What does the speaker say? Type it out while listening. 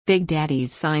Big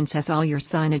Daddy's Signs has all your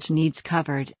signage needs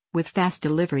covered, with fast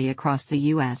delivery across the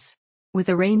U.S. With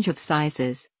a range of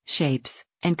sizes, shapes,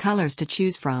 and colors to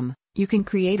choose from, you can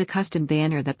create a custom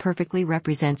banner that perfectly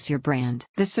represents your brand.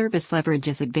 The service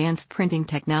leverages advanced printing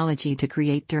technology to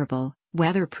create durable,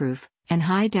 weatherproof, and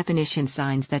high-definition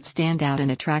signs that stand out and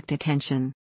attract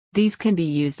attention. These can be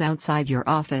used outside your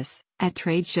office, at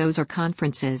trade shows or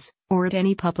conferences, or at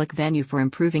any public venue for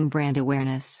improving brand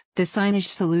awareness. The signage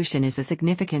solution is a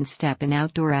significant step in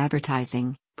outdoor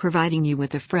advertising, providing you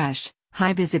with a fresh,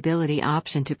 high-visibility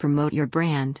option to promote your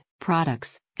brand,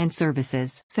 products, and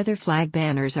services. Feather flag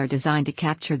banners are designed to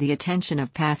capture the attention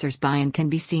of passers-by and can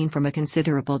be seen from a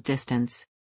considerable distance.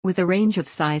 With a range of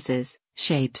sizes,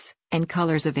 shapes, and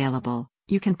colors available,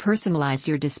 you can personalize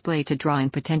your display to draw in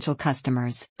potential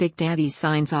customers. Big Daddy's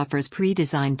Signs offers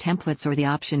pre-designed templates or the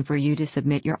option for you to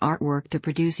submit your artwork to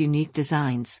produce unique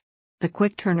designs. The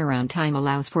quick turnaround time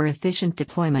allows for efficient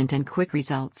deployment and quick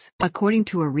results. According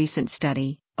to a recent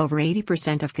study, over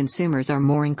 80% of consumers are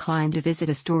more inclined to visit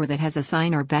a store that has a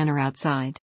sign or banner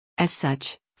outside. As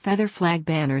such, feather flag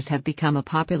banners have become a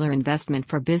popular investment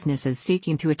for businesses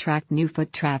seeking to attract new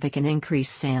foot traffic and increase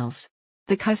sales.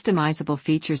 The customizable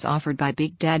features offered by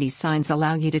Big Daddy's Signs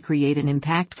allow you to create an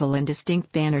impactful and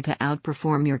distinct banner to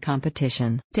outperform your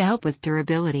competition. To help with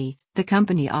durability, the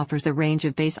company offers a range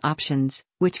of base options,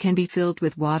 which can be filled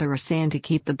with water or sand to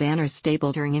keep the banners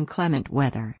stable during inclement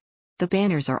weather. The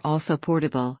banners are also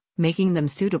portable, making them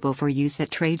suitable for use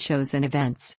at trade shows and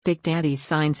events. Big Daddy's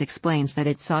Signs explains that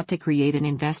it sought to create an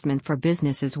investment for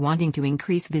businesses wanting to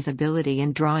increase visibility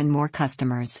and draw in more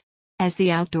customers. As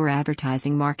the outdoor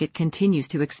advertising market continues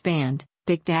to expand,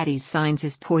 Big Daddy's Signs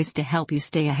is poised to help you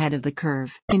stay ahead of the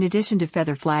curve. In addition to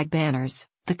feather flag banners,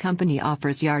 the company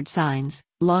offers yard signs,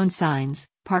 lawn signs,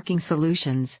 parking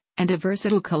solutions, and a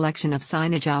versatile collection of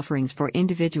signage offerings for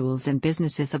individuals and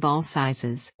businesses of all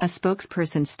sizes. A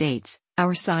spokesperson states,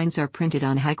 "Our signs are printed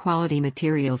on high-quality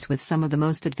materials with some of the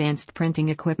most advanced printing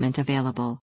equipment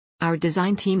available. Our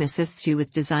design team assists you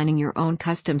with designing your own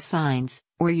custom signs,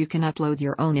 or you can upload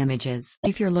your own images."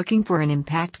 If you're looking for an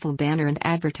impactful banner and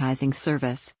advertising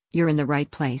service, you're in the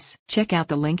right place. Check out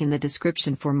the link in the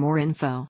description for more info.